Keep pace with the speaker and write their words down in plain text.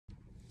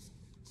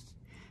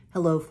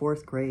Hello,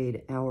 fourth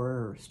grade.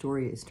 Our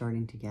story is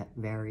starting to get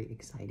very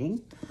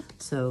exciting.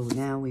 So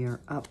now we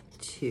are up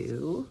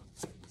to,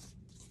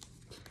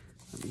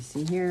 let me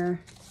see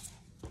here,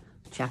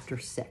 chapter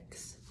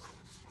 6.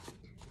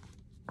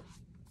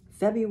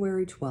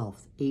 February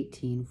 12th,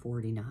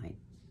 1849.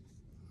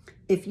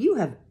 If you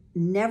have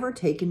never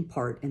taken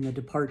part in the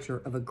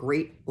departure of a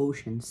great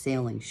ocean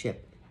sailing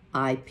ship,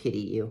 I pity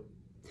you.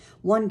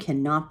 One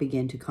cannot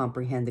begin to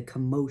comprehend the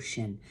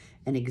commotion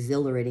and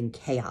exhilarating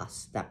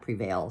chaos that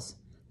prevails.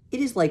 It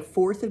is like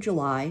 4th of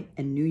July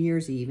and New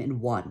Year's Eve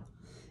in one,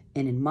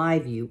 and in my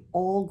view,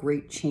 all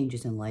great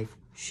changes in life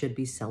should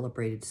be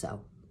celebrated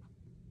so.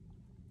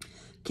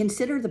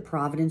 Consider the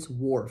Providence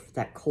Wharf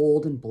that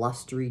cold and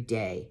blustery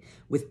day,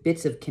 with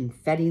bits of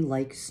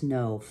confetti-like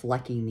snow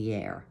flecking the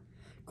air.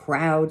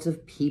 Crowds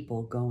of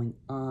people going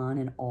on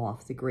and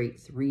off the great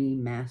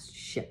three-mast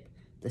ship,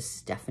 the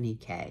Stephanie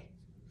K.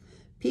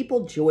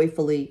 People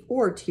joyfully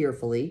or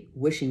tearfully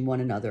wishing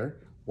one another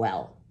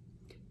well.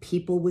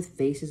 People with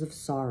faces of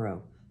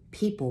sorrow.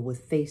 People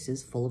with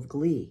faces full of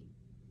glee.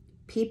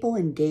 People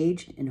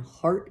engaged in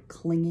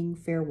heart-clinging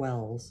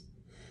farewells.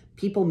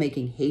 People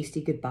making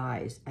hasty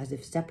goodbyes as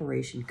if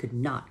separation could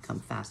not come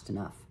fast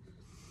enough.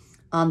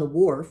 On the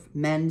wharf,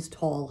 men's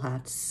tall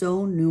hats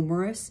so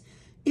numerous,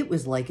 it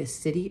was like a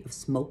city of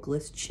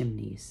smokeless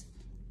chimneys.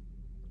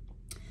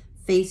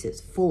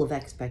 Faces full of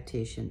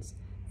expectations.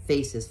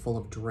 Faces full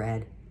of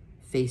dread,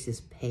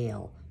 faces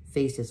pale,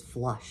 faces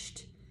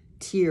flushed,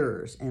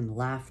 tears and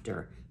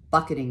laughter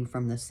bucketing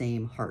from the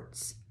same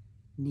hearts.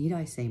 Need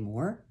I say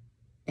more?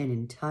 An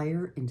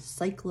entire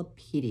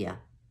encyclopedia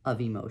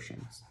of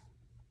emotions.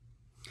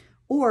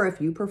 Or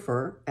if you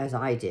prefer, as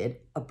I did,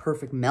 a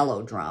perfect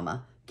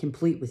melodrama,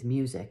 complete with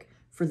music,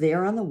 for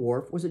there on the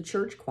wharf was a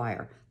church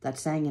choir that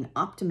sang an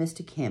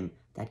optimistic hymn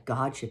that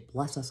God should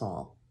bless us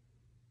all.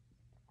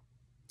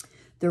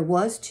 There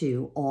was,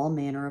 too, all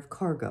manner of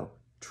cargo,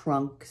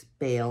 trunks,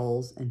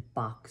 bales, and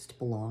boxed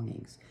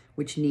belongings,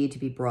 which need to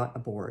be brought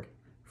aboard.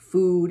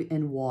 Food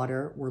and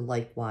water were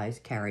likewise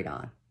carried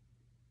on.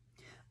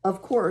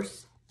 Of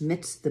course,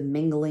 midst the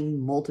mingling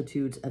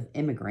multitudes of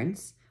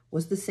immigrants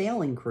was the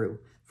sailing crew,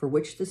 for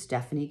which the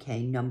Stephanie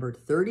K numbered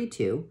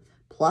 32,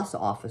 plus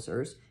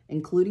officers,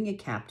 including a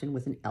captain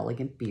with an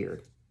elegant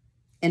beard.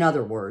 In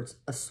other words,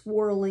 a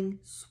swirling,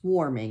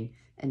 swarming,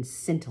 and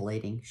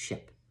scintillating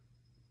ship.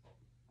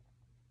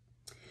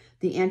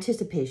 The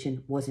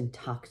anticipation was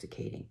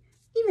intoxicating.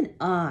 Even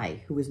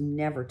I, who had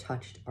never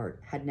touched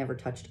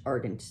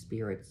ardent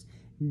spirits,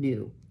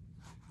 knew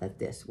that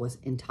this was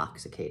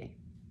intoxicating.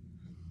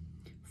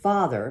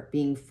 Father,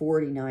 being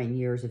 49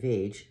 years of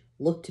age,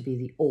 looked to be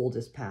the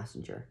oldest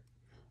passenger.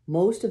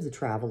 Most of the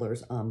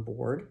travelers on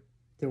board,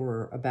 there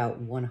were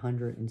about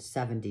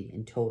 170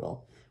 in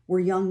total, were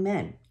young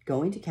men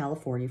going to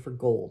California for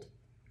gold.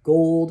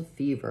 Gold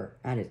fever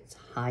at its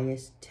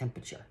highest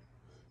temperature.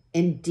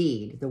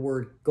 Indeed, the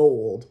word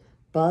gold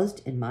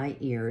buzzed in my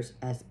ears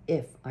as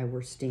if I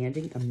were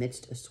standing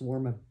amidst a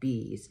swarm of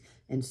bees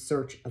in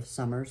search of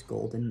summer's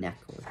golden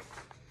nectar.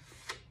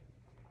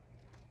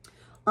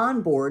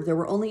 On board, there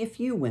were only a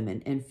few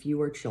women and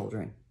fewer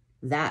children.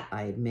 That,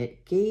 I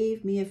admit,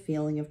 gave me a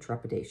feeling of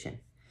trepidation,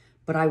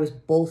 but I was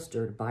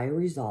bolstered by a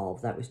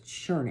resolve that was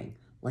churning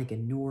like a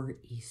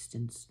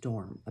northeastern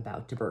storm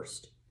about to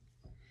burst.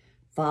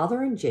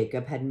 Father and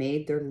Jacob had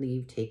made their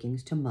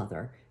leave-takings to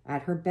Mother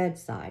at her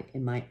bedside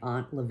in my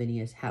Aunt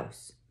Lavinia's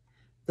house.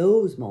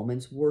 Those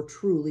moments were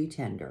truly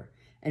tender,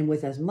 and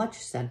with as much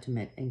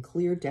sentiment and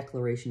clear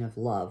declaration of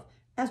love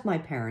as my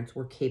parents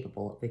were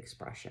capable of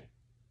expression.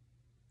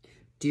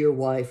 Dear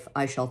wife,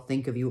 I shall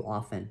think of you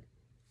often.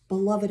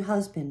 Beloved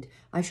husband,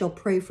 I shall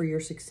pray for your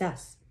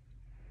success.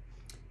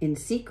 In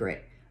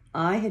secret,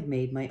 I had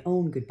made my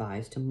own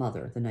goodbyes to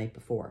Mother the night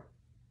before.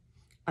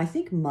 I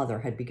think Mother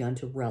had begun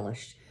to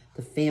relish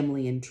the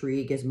family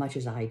intrigue as much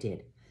as I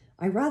did.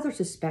 I rather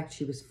suspect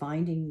she was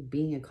finding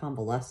being a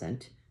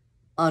convalescent,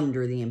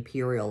 under the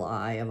imperial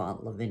eye of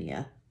Aunt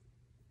Lavinia,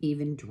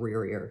 even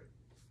drearier.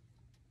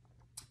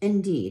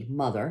 Indeed,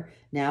 Mother,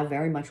 now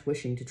very much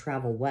wishing to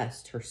travel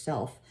west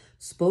herself,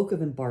 spoke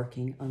of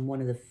embarking on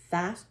one of the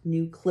fast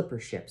new clipper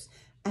ships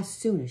as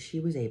soon as she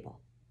was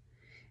able.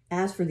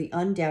 As for the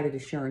undoubted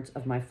assurance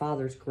of my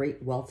father's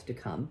great wealth to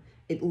come,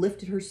 it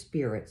lifted her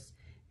spirits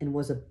and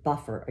was a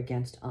buffer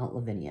against Aunt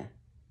Lavinia.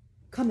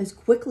 Come as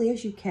quickly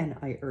as you can,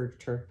 I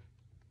urged her.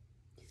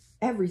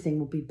 Everything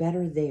will be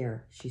better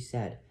there, she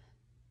said,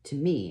 to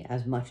me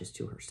as much as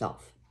to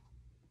herself.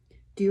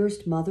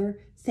 Dearest Mother,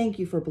 thank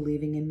you for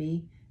believing in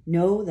me.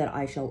 Know that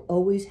I shall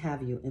always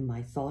have you in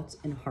my thoughts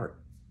and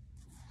heart.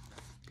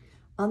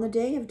 On the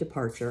day of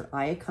departure,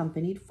 I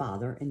accompanied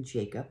Father and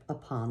Jacob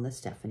upon the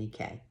Stephanie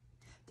K.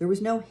 There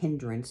was no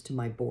hindrance to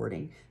my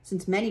boarding,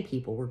 since many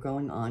people were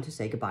going on to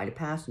say goodbye to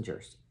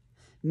passengers.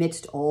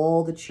 Midst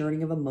all the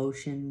churning of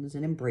emotions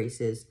and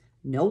embraces,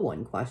 no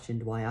one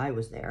questioned why I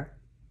was there.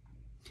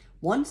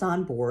 Once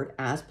on board,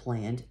 as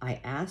planned,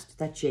 I asked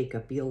that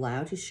Jacob be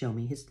allowed to show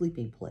me his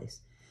sleeping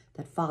place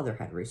that Father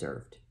had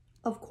reserved.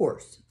 Of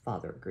course,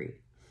 Father agreed.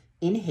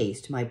 In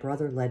haste, my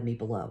brother led me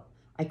below.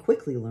 I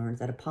quickly learned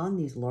that upon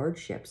these large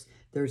ships,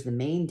 there's the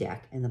main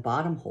deck and the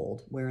bottom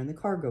hold wherein the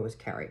cargo is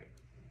carried.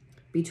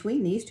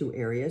 Between these two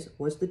areas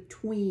was the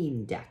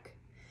 'tween deck,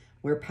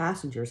 where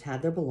passengers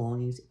had their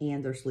belongings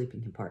and their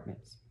sleeping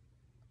compartments.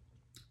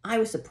 I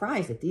was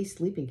surprised that these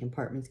sleeping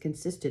compartments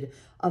consisted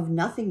of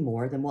nothing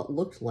more than what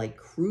looked like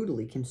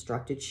crudely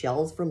constructed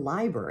shelves for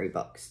library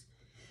books.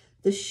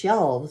 The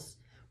shelves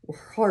were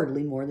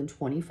hardly more than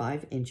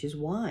 25 inches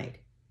wide.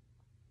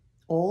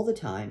 All the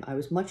time, I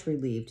was much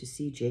relieved to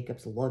see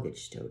Jacob's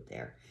luggage stowed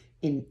there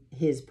in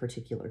his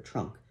particular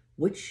trunk,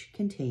 which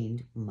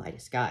contained my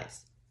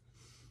disguise.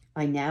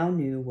 I now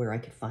knew where I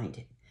could find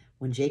it.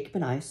 When Jacob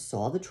and I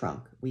saw the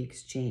trunk, we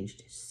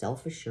exchanged a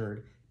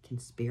self-assured,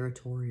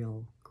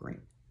 conspiratorial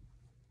grin.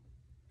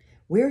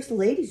 "Where's the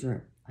ladies'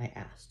 room?" I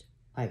asked.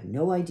 "I have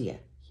no idea,"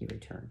 he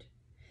returned.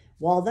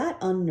 While that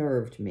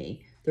unnerved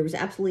me, there was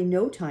absolutely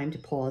no time to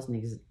pause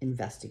and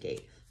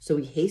investigate, so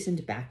we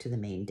hastened back to the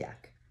main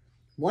deck.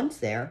 Once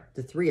there,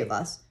 the three of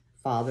us,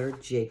 Father,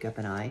 Jacob,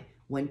 and I,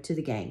 went to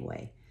the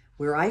gangway,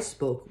 where I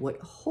spoke what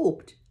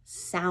hoped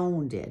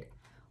sounded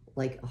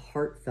like a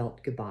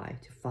heartfelt goodbye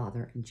to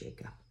Father and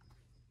Jacob.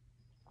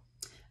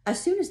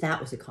 As soon as that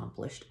was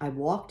accomplished, I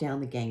walked down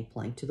the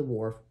gangplank to the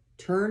wharf,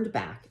 turned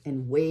back,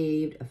 and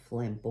waved a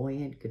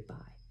flamboyant goodbye.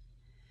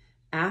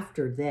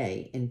 After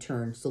they, in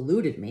turn,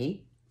 saluted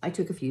me, I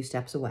took a few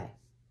steps away.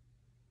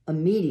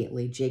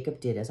 Immediately, Jacob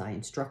did as I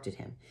instructed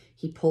him.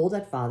 He pulled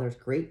at Father's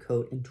great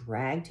coat and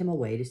dragged him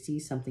away to see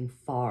something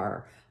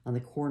far on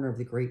the corner of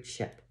the great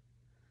ship.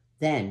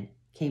 Then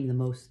came the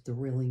most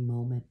thrilling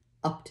moment,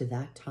 up to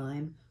that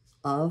time,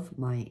 of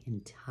my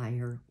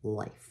entire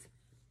life.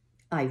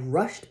 I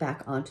rushed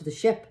back onto the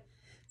ship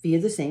via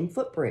the same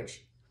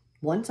footbridge.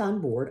 Once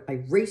on board,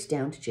 I raced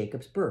down to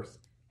Jacob's berth.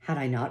 Had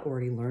I not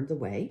already learned the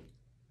way?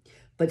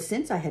 But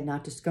since I had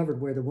not discovered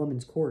where the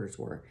women's quarters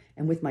were,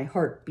 and with my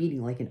heart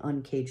beating like an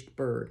uncaged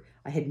bird,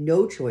 I had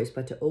no choice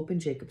but to open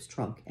Jacob's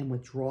trunk and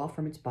withdraw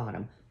from its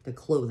bottom the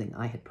clothing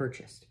I had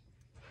purchased.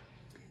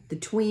 The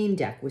 'tween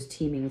deck was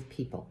teeming with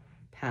people,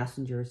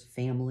 passengers,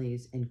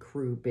 families, and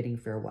crew bidding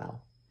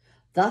farewell.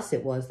 Thus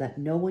it was that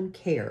no one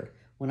cared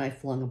when I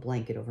flung a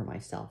blanket over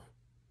myself.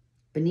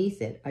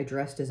 Beneath it, I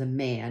dressed as a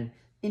man,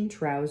 in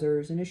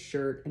trousers and a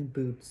shirt and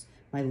boots.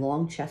 My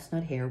long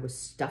chestnut hair was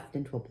stuffed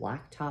into a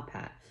black top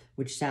hat,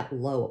 which sat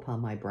low upon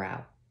my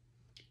brow.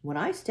 When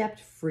I stepped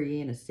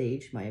free and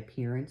assuaged my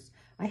appearance,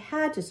 I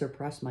had to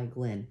suppress my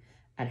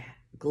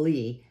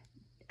glee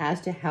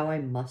as to how I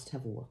must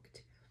have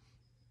looked.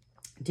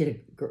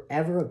 Did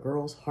ever a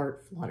girl's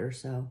heart flutter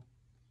so?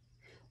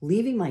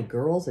 Leaving my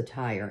girl's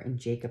attire in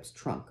Jacob's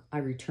trunk, I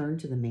returned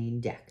to the main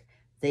deck,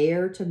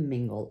 there to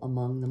mingle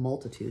among the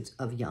multitudes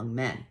of young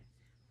men.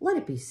 Let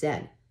it be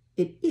said,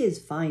 it is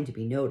fine to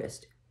be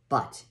noticed,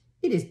 but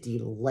it is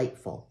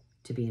delightful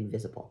to be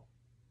invisible.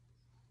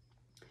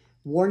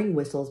 Warning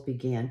whistles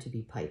began to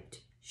be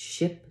piped.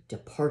 Ship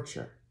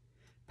departure.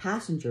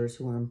 Passengers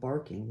who were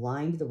embarking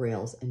lined the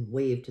rails and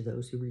waved to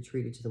those who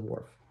retreated to the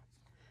wharf.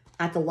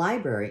 At the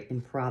library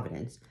in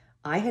Providence,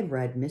 I had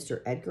read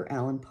Mr. Edgar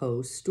Allan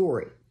Poe's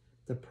story,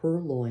 The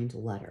Purloined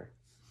Letter,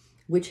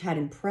 which had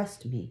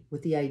impressed me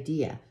with the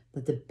idea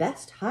that the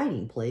best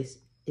hiding place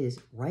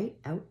is right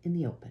out in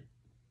the open.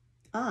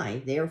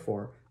 I,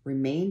 therefore,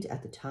 remained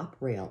at the top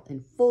rail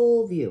in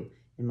full view,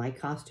 in my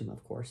costume,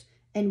 of course,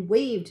 and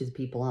waved to the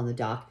people on the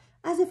dock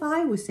as if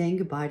I was saying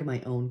goodbye to my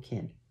own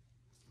kin.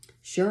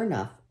 Sure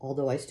enough,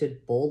 although I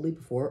stood boldly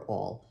before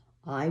all,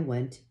 I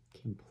went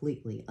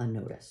completely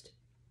unnoticed.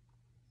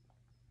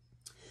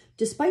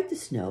 Despite the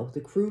snow,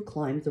 the crew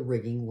climbed the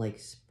rigging like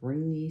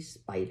springy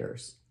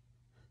spiders.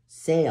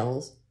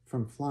 Sails,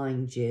 from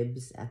flying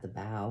jibs at the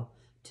bow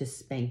to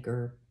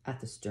spanker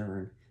at the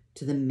stern,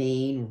 to the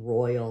main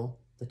royal,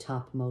 the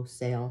topmost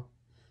sail,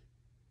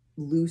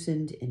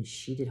 loosened and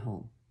sheeted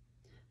home.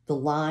 The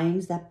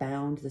lines that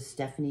bound the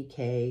Stephanie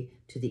Cay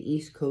to the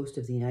east coast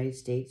of the United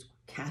States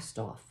were cast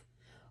off.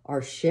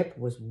 Our ship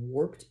was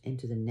warped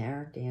into the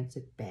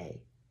Narragansett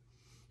Bay.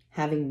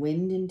 Having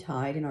wind and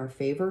tide in our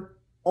favor,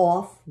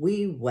 off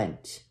we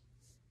went.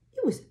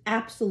 It was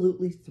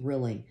absolutely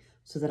thrilling,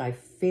 so that I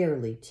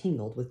fairly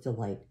tingled with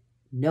delight.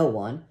 No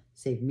one,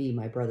 save me,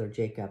 my brother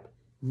Jacob,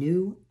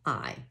 knew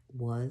I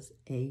was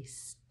a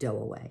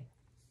stowaway.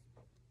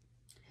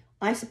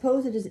 I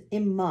suppose it is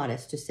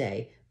immodest to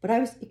say, but I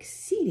was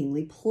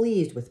exceedingly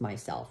pleased with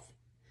myself.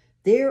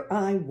 There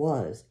I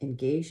was,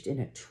 engaged in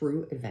a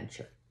true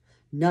adventure.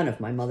 None of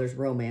my mother's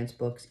romance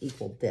books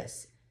equaled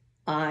this.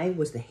 I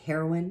was the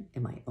heroine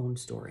in my own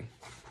story.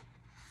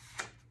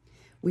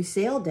 We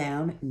sailed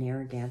down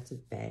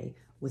Narragansett Bay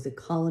with a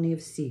colony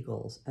of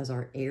seagulls as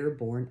our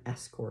airborne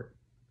escort.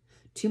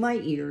 To my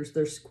ears,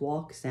 their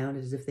squawk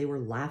sounded as if they were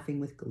laughing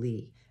with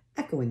glee,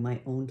 echoing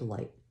my own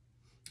delight.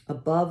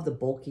 Above the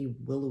bulky,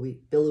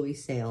 billowy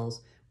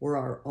sails were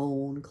our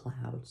own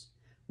clouds.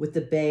 With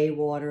the bay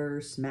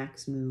water smack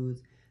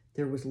smooth,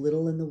 there was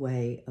little in the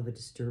way of a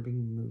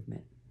disturbing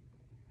movement.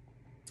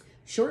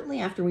 Shortly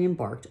after we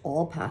embarked,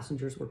 all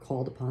passengers were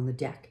called upon the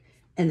deck,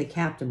 and the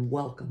captain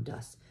welcomed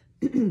us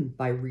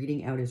by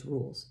reading out his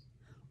rules.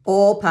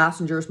 All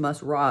passengers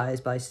must rise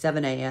by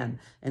 7 a.m.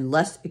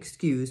 unless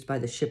excused by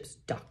the ship's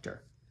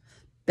doctor.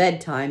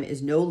 Bedtime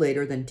is no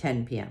later than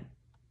 10 p.m.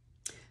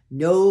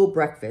 No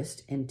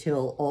breakfast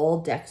until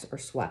all decks are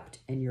swept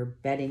and your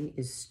bedding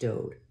is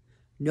stowed.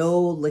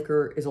 No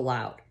liquor is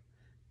allowed.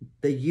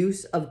 The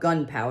use of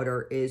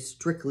gunpowder is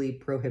strictly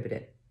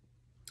prohibited.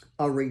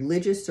 A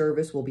religious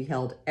service will be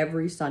held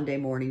every Sunday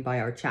morning by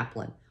our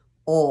chaplain.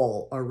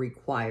 All are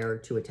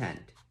required to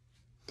attend.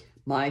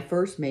 My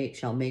first mate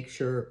shall make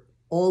sure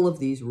all of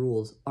these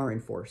rules are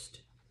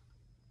enforced.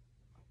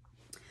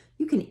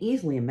 You can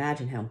easily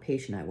imagine how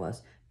impatient I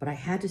was, but I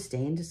had to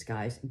stay in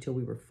disguise until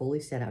we were fully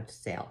set out to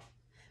sail.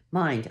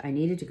 Mind, I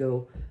needed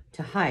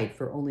to hide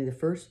for only the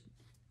first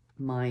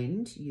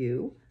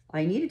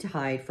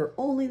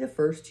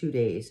 2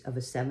 days of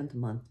a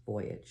 7-month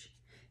voyage.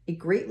 It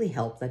greatly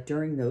helped that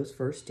during those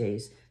first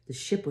days, the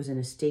ship was in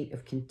a state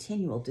of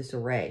continual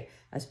disarray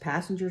as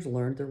passengers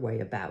learned their way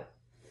about.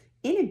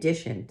 In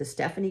addition, the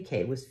Stephanie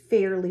K was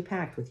fairly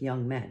packed with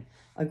young men,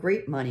 a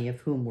great many of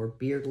whom were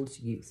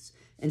beardless youths,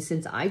 and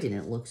since I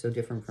didn't look so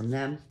different from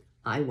them,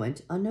 I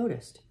went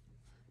unnoticed.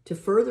 To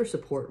further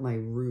support my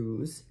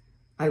ruse,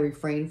 I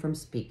refrained from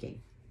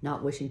speaking,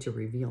 not wishing to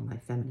reveal my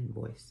feminine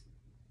voice.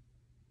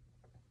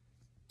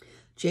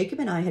 Jacob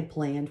and I had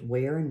planned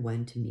where and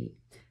when to meet.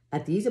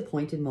 At these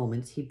appointed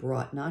moments, he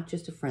brought not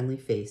just a friendly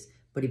face,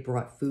 but he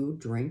brought food,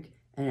 drink,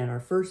 and at our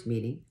first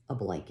meeting, a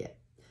blanket.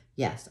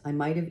 Yes, I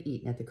might have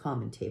eaten at the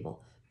common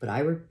table, but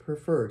I would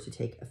prefer to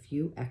take a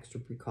few extra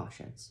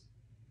precautions.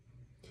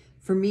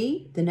 For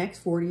me, the next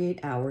 48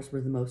 hours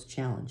were the most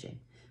challenging.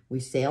 We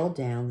sailed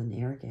down the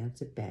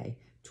Narragansett Bay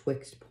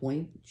twixt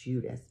Point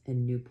Judith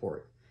and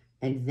Newport,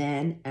 and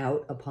then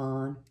out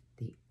upon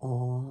the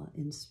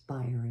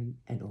awe-inspiring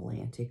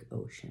Atlantic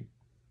Ocean.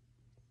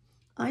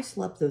 I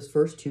slept those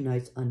first 2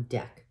 nights on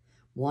deck,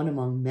 one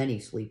among many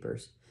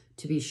sleepers.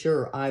 To be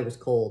sure, I was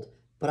cold,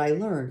 but I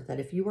learned that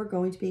if you are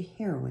going to be a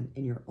heroine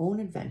in your own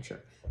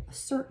adventure, a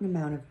certain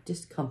amount of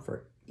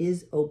discomfort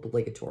is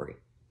obligatory.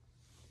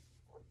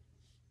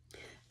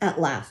 At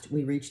last,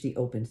 we reached the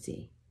open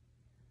sea.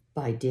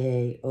 By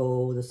day,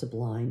 oh, the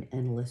sublime,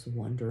 endless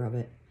wonder of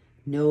it.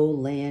 No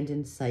land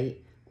in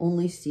sight,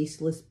 only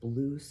ceaseless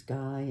blue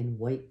sky and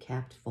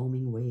white-capped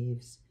foaming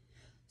waves.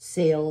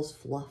 Sails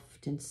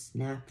fluffed and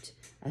snapped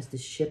as the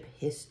ship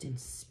hissed and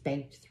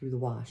spanked through the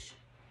wash.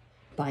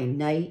 By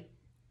night,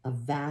 a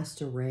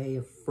vast array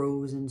of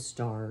frozen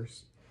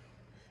stars.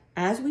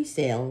 As we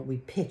sailed, we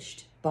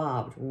pitched,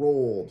 bobbed,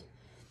 rolled,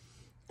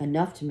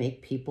 enough to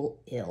make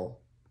people ill.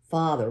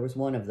 Father was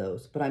one of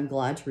those, but I'm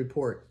glad to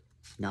report,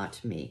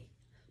 not me.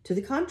 To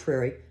the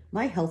contrary,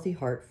 my healthy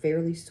heart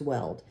fairly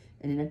swelled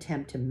in an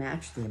attempt to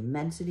match the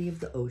immensity of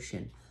the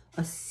ocean,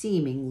 a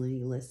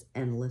seemingly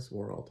endless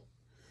world.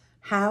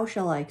 How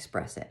shall I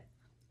express it?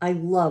 I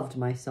loved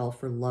myself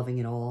for loving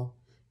it all.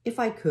 If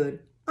I could,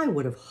 I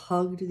would have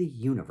hugged the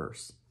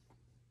universe.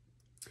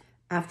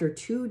 After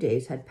 2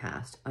 days had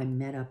passed, I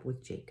met up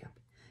with Jacob.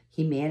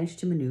 He managed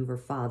to maneuver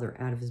Father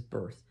out of his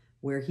berth,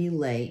 where he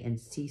lay in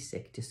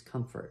seasick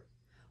discomfort.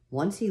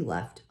 Once he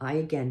left, I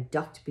again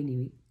ducked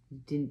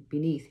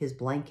beneath his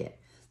blanket,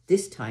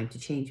 this time to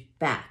change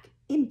back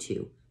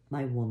into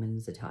my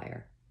woman's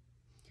attire.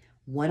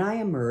 When I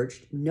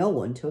emerged, no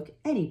one took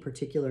any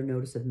particular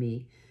notice of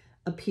me,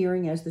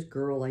 appearing as the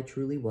girl I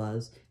truly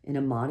was, in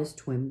a modest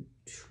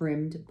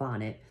trimmed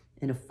bonnet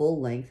and a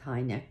full-length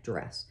high-neck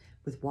dress,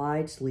 with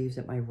wide sleeves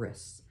at my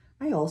wrists.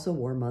 I also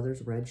wore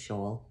Mother's red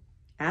shawl.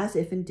 As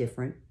if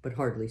indifferent, but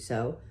hardly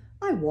so,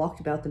 I walked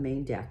about the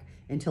main deck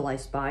until I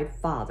spied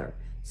Father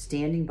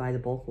standing by the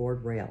bulwark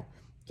rail,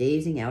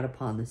 gazing out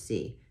upon the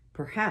sea,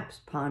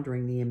 perhaps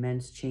pondering the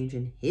immense change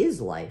in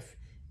his life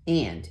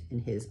and in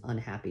his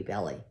unhappy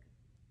belly.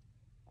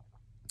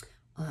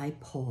 I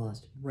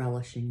paused,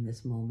 relishing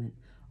this moment.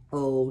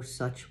 Oh,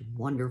 such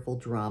wonderful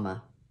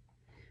drama.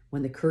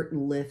 When the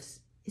curtain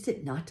lifts, is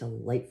it not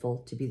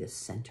delightful to be the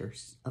center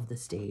of the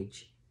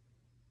stage?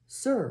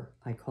 Sir,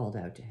 I called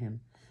out to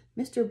him,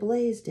 Mr.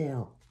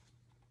 Blaisdell.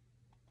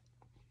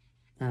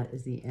 That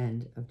is the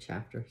end of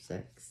chapter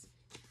 6.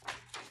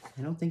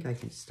 I don't think I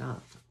can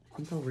stop. I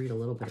think I'll read a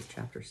little bit of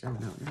chapter 7.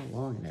 I don't know how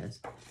long it is,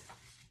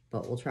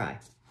 but we'll try.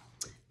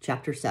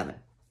 Chapter 7.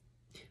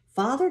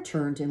 Father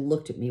turned and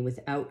looked at me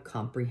without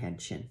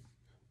comprehension.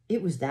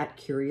 It was that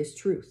curious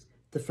truth.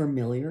 The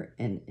familiar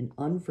and an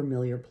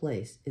unfamiliar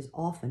place is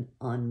often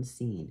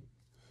unseen.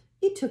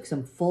 It took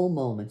some full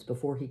moments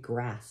before he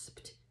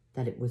grasped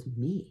that it was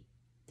me.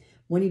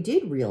 When he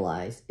did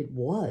realize it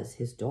was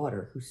his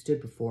daughter who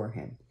stood before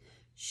him,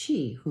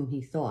 she whom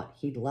he thought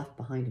he'd left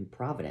behind in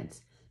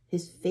Providence,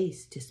 his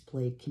face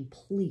displayed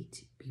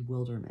complete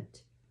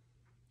bewilderment.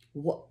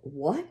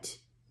 What?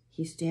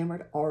 He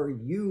stammered. Are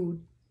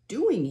you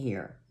doing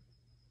here?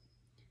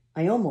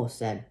 I almost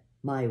said,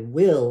 my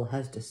will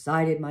has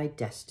decided my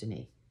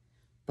destiny.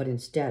 But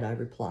instead I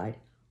replied,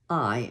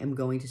 I am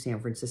going to San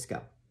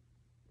Francisco.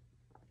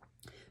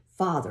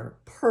 Father,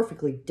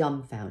 perfectly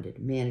dumbfounded,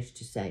 managed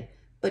to say,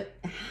 but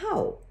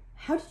how?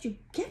 How did you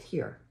get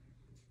here?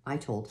 I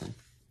told him.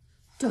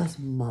 Does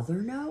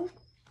Mother know?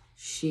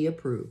 She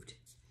approved.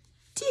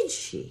 Did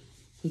she?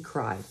 He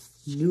cried,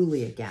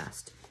 newly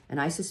aghast,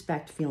 and I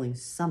suspect feeling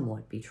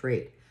somewhat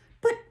betrayed.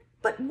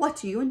 But what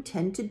do you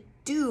intend to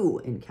do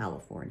in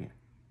California?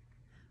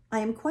 I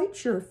am quite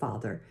sure,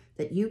 Father,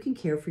 that you can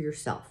care for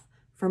yourself.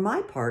 For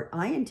my part,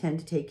 I intend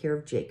to take care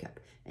of Jacob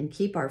and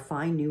keep our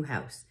fine new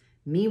house.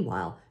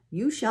 Meanwhile,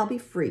 you shall be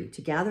free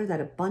to gather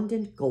that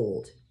abundant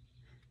gold.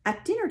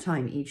 At dinner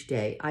time each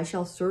day, I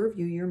shall serve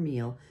you your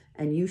meal,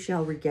 and you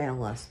shall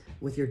regale us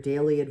with your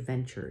daily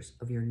adventures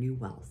of your new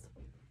wealth.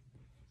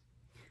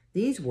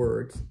 These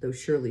words, though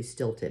surely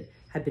stilted,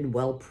 had been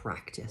well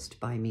practiced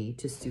by me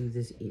to soothe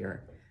his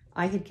ear.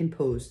 I had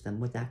composed them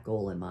with that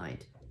goal in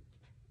mind.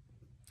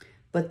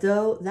 But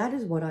though that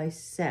is what I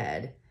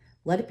said,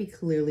 let it be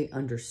clearly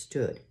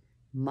understood.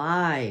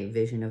 My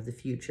vision of the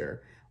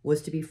future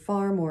was to be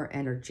far more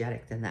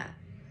energetic than that.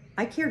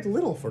 I cared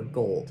little for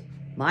gold.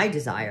 My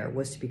desire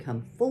was to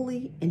become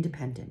fully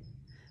independent,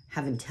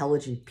 have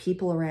intelligent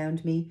people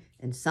around me,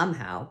 and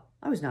somehow,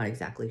 I was not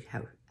exactly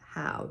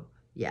how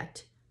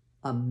yet,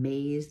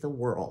 amaze the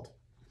world.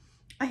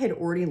 I had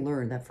already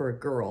learned that for a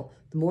girl,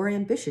 the more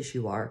ambitious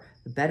you are,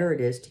 the better it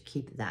is to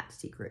keep that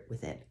secret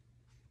within.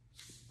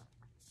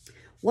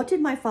 What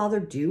did my father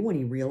do when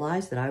he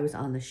realized that I was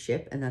on the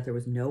ship and that there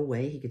was no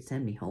way he could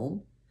send me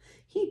home?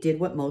 He did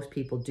what most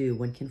people do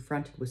when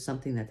confronted with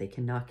something that they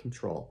cannot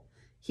control.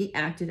 He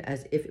acted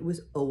as if it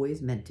was always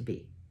meant to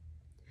be.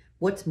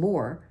 What's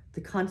more,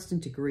 the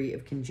constant degree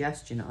of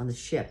congestion on the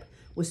ship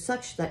was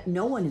such that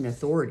no one in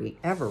authority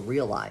ever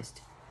realized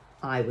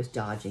I was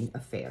dodging a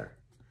fare.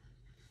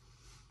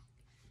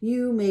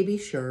 You may be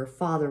sure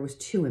Father was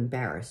too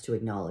embarrassed to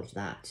acknowledge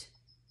that.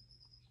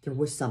 There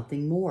was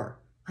something more.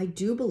 I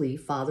do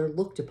believe Father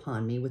looked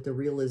upon me with the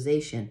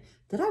realization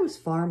that I was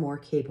far more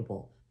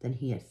capable than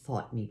he had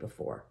thought me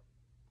before.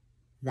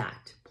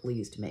 That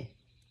pleased me.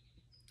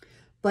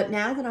 But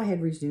now that I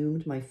had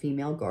resumed my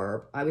female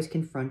garb, I was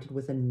confronted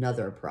with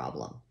another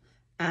problem.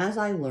 As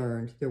I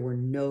learned, there were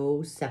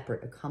no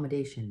separate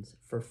accommodations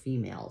for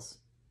females.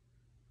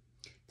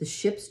 The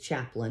ship's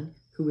chaplain,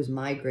 who was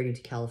migrating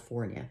to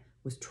California,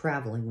 was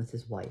traveling with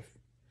his wife.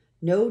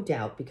 No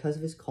doubt because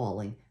of his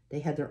calling,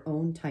 they had their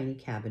own tiny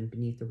cabin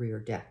beneath the rear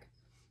deck.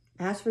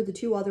 As for the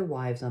two other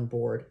wives on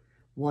board,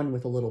 one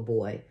with a little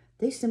boy,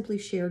 they simply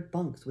shared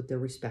bunks with their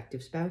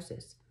respective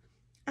spouses.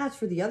 As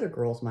for the other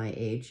girls my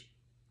age,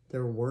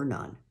 there were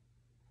none.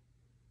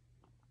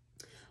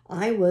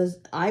 I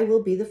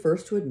will be the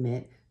first to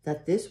admit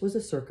that this was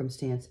a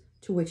circumstance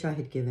to which I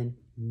had given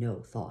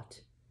no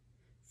thought.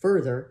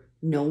 Further,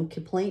 no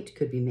complaint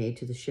could be made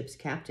to the ship's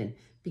captain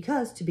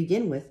because, to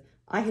begin with,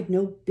 I had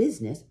no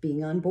business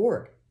being on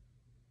board.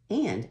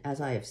 And, as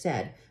I have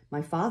said,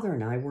 my father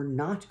and I were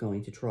not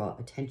going to draw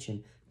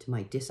attention to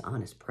my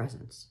dishonest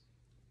presence.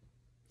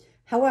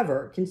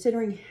 However,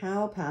 considering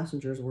how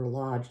passengers were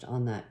lodged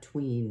on that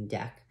 'tween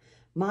deck,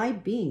 my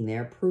being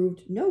there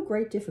proved no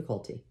great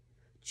difficulty.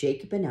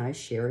 Jacob and I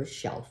shared a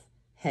shelf,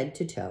 head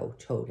to toe,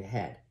 toe to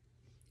head.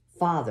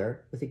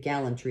 Father, with a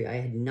gallantry I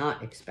had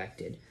not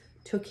expected,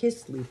 took his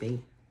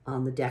sleeping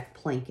on the deck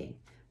planking,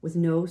 with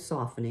no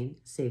softening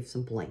save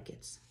some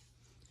blankets.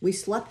 We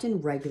slept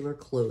in regular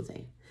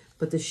clothing,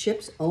 but the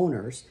ship's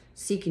owners,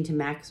 seeking to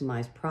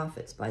maximize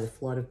profits by the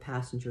flood of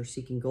passengers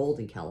seeking gold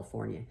in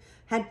California,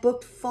 had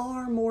booked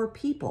far more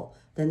people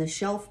than the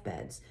shelf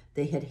beds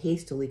they had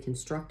hastily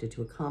constructed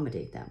to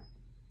accommodate them.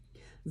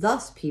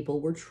 Thus,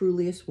 people were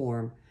truly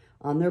aswarm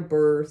on their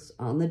berths,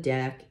 on the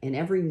deck, in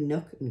every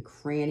nook and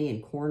cranny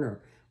and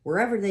corner,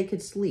 wherever they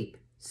could sleep,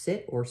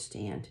 sit, or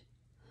stand.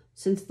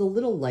 Since the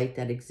little light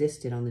that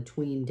existed on the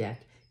 'tween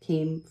deck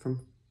came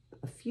from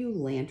a few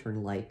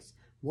lantern lights,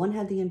 one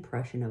had the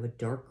impression of a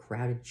dark,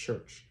 crowded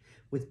church,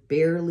 with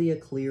barely a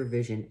clear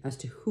vision as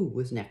to who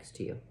was next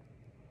to you.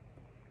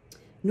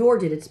 Nor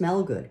did it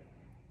smell good,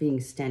 being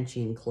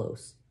stenchy and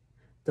close.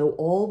 Though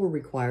all were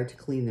required to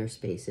clean their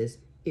spaces,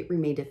 it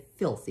remained a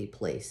filthy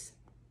place.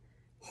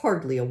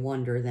 Hardly a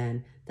wonder,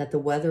 then, that the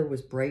weather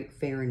was bright,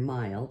 fair, and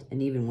mild,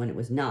 and even when it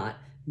was not,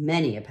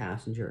 many a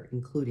passenger,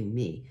 including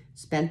me,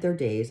 spent their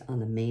days on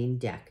the main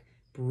deck,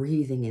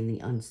 breathing in the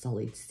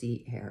unsullied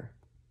sea air.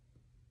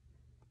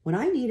 When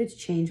I needed to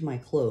change my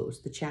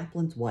clothes, the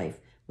chaplain's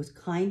wife was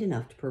kind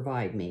enough to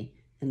provide me,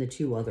 and the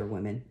two other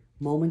women,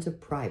 moments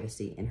of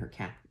privacy in her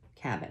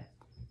cabin.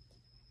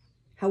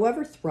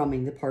 However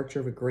thrumming the departure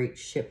of a great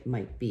ship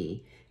might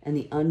be, and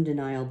the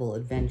undeniable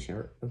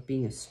adventure of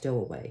being a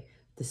stowaway,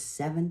 the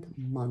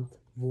 7th-month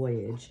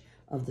voyage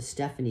of the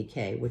Stephanie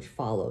K, which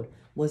followed,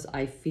 was,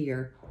 I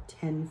fear,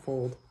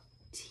 tenfold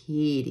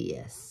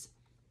tedious.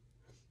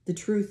 The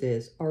truth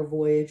is, our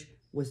voyage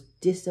was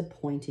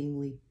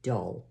disappointingly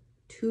dull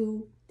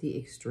to the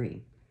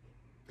extreme.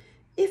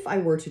 If I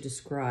were to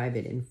describe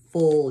it in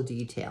full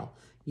detail,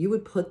 you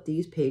would put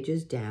these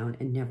pages down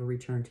and never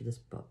return to this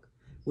book.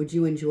 Would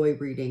you enjoy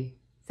reading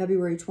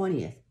February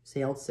 20th,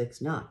 sailed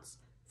 6 knots,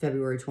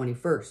 February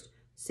 21st,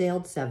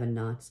 sailed 7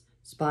 knots,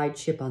 spied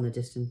ship on the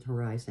distant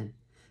horizon,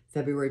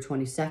 February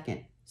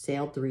 22nd,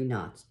 sailed 3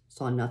 knots,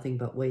 saw nothing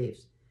but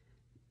waves.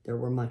 There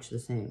were much the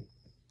same.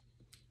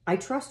 I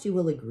trust you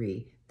will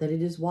agree that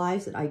it is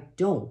wise that I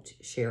don't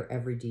share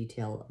every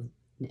detail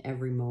in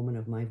every moment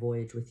of my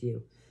voyage with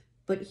you,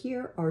 but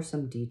here are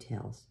some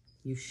details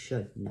you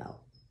should know.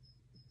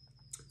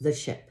 The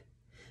ship.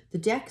 The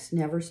decks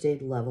never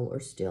stayed level or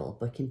still,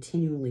 but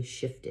continually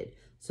shifted,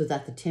 so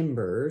that the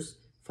timbers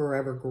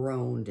forever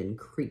groaned and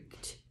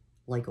creaked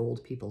like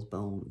old people's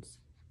bones.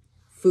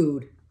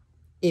 Food.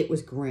 It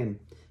was grim.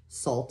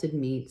 Salted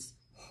meats,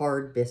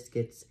 hard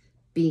biscuits,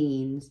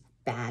 beans,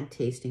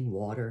 bad-tasting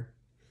water.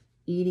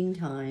 Eating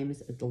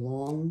times at the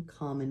long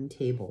common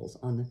tables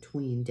on the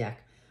 'tween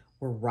deck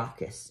were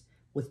raucous,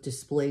 with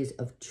displays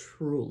of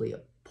truly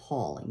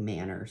appalling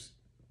manners.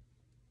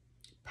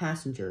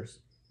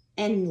 Passengers,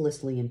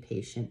 endlessly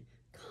impatient,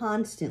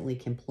 constantly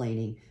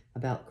complaining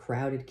about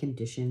crowded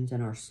conditions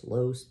and our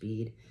slow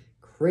speed,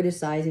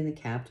 criticizing the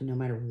captain no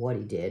matter what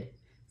he did,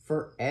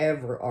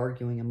 forever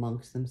arguing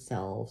amongst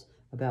themselves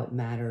about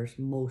matters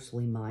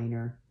mostly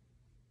minor.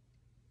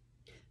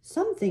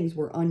 Some things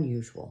were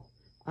unusual.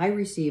 I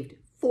received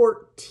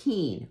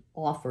 14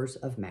 offers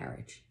of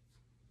marriage.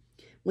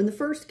 When the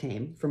first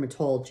came from a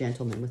tall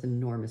gentleman with an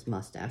enormous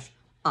mustache,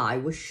 I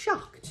was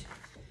shocked.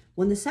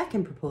 When the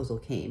second proposal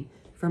came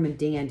from a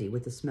dandy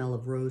with the smell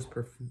of rose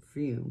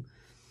perfume,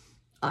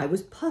 I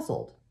was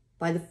puzzled.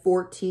 By the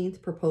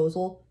 14th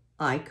proposal,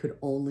 I could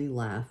only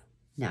laugh.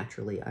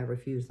 Naturally, I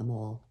refused them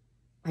all.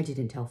 I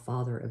didn't tell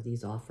father of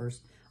these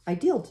offers. I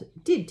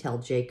did tell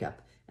Jacob,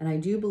 and I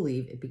do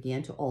believe it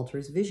began to alter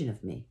his vision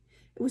of me.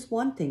 It was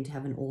one thing to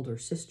have an older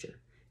sister.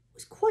 It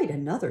was quite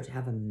another to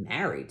have a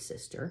married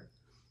sister.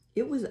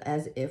 It was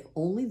as if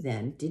only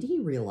then did he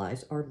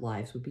realize our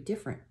lives would be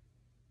different.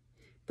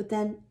 But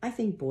then I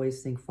think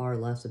boys think far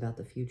less about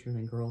the future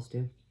than girls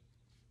do.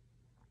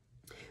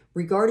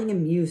 Regarding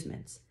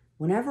amusements,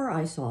 whenever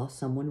I saw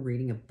someone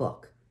reading a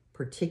book,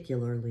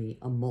 particularly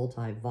a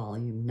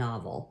multi-volume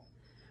novel,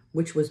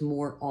 which was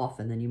more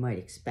often than you might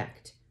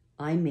expect,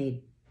 I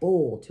made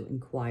bold to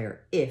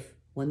inquire if,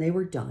 when they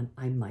were done,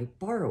 I might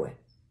borrow it.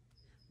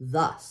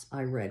 Thus,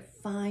 I read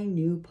fine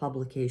new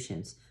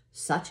publications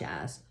such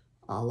as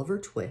Oliver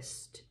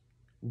Twist,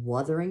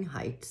 Wuthering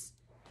Heights,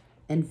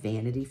 and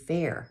Vanity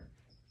Fair.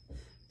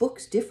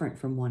 Books different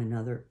from one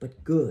another,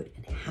 but good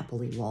and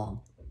happily long.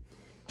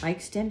 I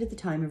extended the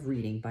time of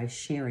reading by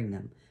sharing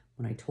them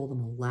when I told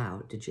them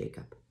aloud to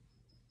Jacob.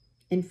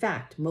 In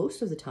fact,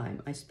 most of the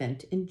time I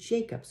spent in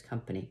Jacob's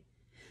company.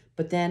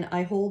 But then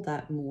I hold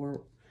that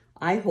more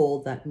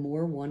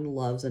one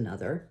loves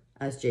another,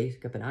 as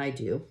Jacob and I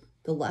do,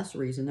 the less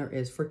reason there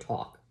is for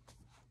talk.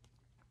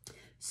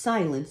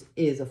 Silence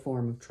is a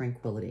form of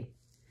tranquility.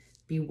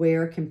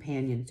 Beware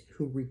companions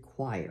who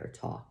require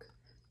talk.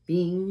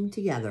 Being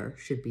together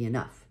should be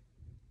enough.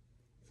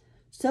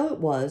 So it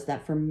was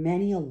that for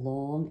many a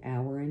long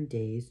hour and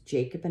days,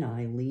 Jacob and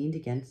I leaned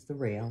against the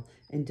rail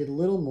and did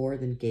little more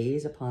than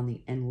gaze upon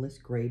the endless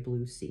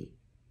gray-blue sea.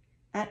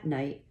 At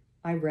night,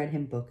 I read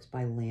him books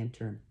by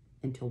lantern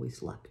until we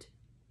slept.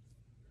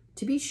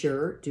 To be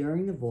sure,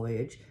 during the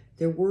voyage,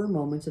 there were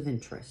moments of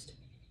interest.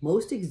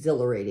 Most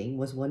exhilarating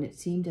was when it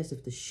seemed as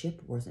if the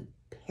ship was in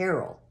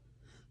peril,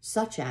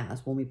 such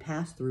as when we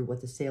passed through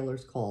what the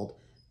sailors called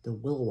the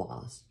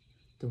Willowas,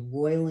 the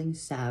roiling,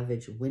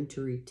 savage,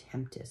 wintry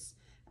tempest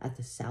at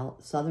the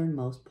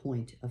southernmost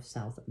point of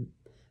South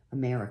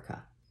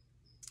America.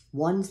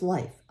 One's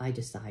life, I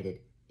decided,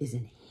 is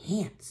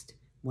enhanced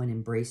when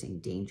embracing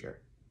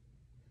danger.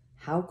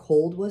 How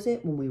cold was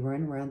it when we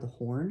ran around the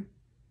Horn?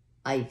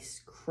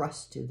 Ice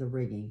crusted the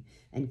rigging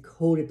and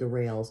coated the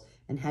rails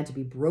and had to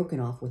be broken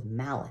off with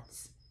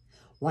mallets.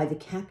 Why, the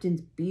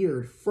captain's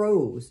beard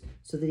froze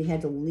so that he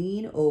had to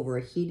lean over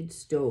a heated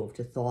stove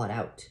to thaw it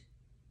out.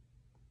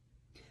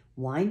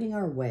 Winding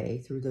our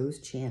way through those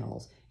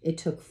channels, it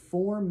took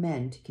 4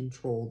 men to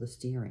control the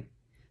steering.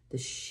 The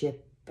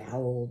ship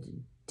bowled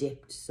and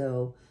dipped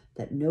so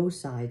that no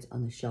sides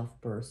on the shelf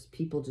burst.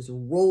 People just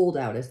rolled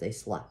out as they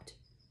slept.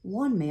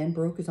 One man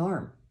broke his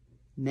arm.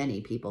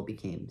 Many people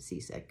became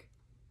seasick.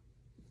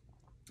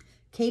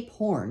 Cape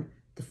Horn,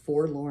 the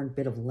forlorn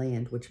bit of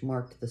land which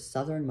marked the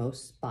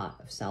southernmost spot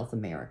of South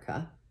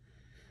America,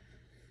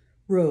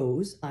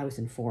 rose, I was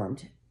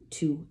informed,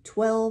 to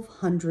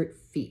 1,200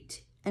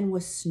 feet and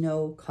was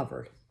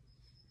snow-covered.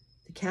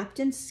 The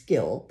captain's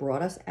skill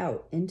brought us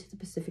out into the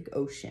Pacific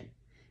Ocean,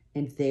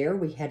 and there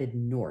we headed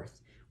north,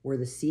 where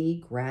the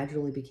sea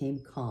gradually became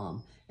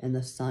calm and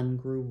the sun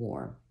grew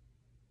warm.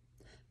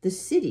 The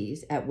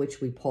cities at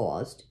which we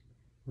paused,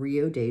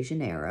 Rio de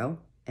Janeiro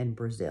and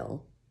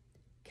Brazil,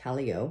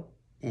 Callao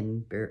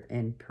and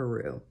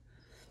Peru,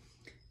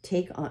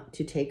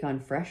 to take on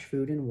fresh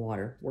food and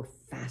water were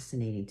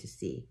fascinating to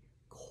see,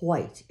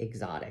 quite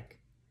exotic.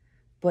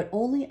 But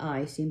only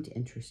I seemed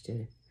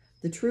interested.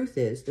 The truth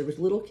is, there was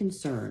little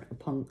concern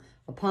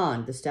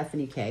upon the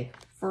Stephanie K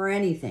for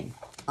anything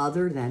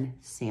other than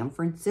San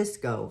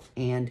Francisco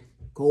and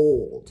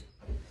gold.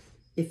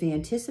 If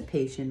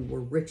anticipation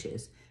were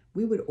riches,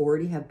 we would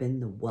already have been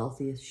the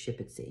wealthiest ship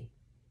at sea.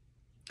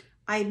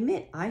 I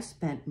admit I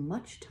spent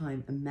much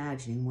time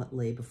imagining what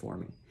lay before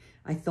me.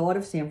 I thought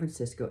of San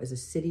Francisco as a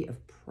city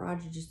of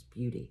prodigious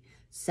beauty,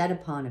 set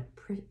upon a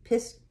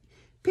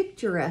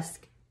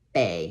picturesque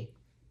bay,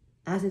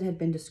 as it had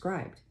been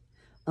described.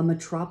 A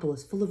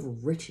metropolis full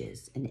of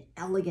riches and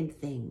elegant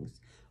things,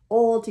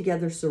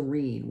 altogether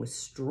serene with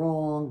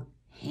strong,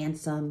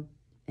 handsome,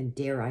 and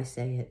dare I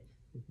say it,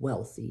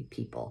 wealthy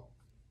people.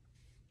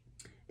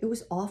 It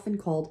was often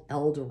called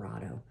El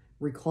Dorado,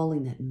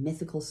 recalling that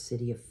mythical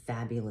city of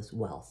fabulous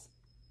wealth.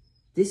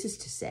 This is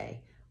to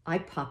say, I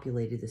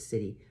populated the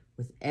city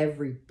with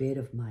every bit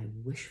of my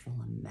wishful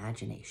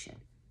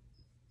imagination.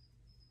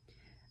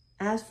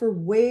 As for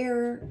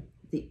where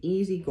the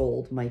easy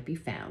gold might be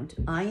found,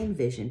 I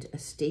envisioned a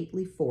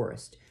stately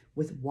forest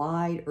with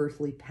wide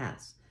earthly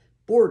paths,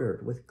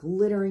 bordered with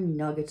glittering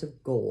nuggets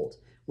of gold,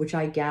 which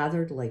I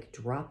gathered like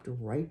dropped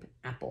ripe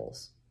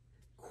apples.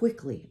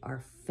 Quickly,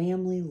 our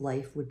family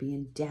life would be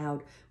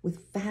endowed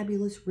with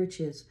fabulous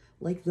riches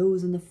like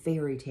those in the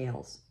fairy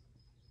tales.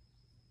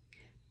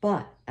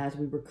 But as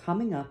we were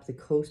coming up the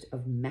coast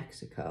of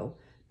Mexico,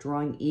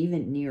 drawing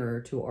even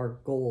nearer to our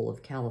goal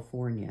of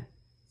California,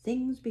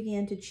 things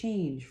began to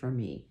change for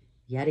me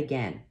yet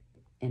again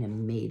in a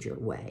major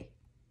way.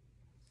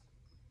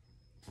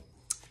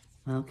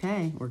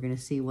 Okay, we're going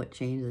to see what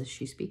changes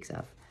she speaks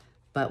of.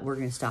 But we're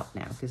going to stop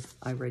now because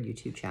I read you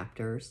 2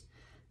 chapters.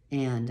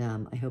 And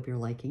I hope you're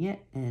liking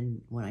it.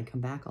 And when I come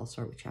back, I'll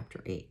start with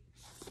chapter 8.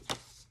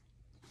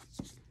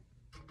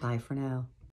 Bye for now.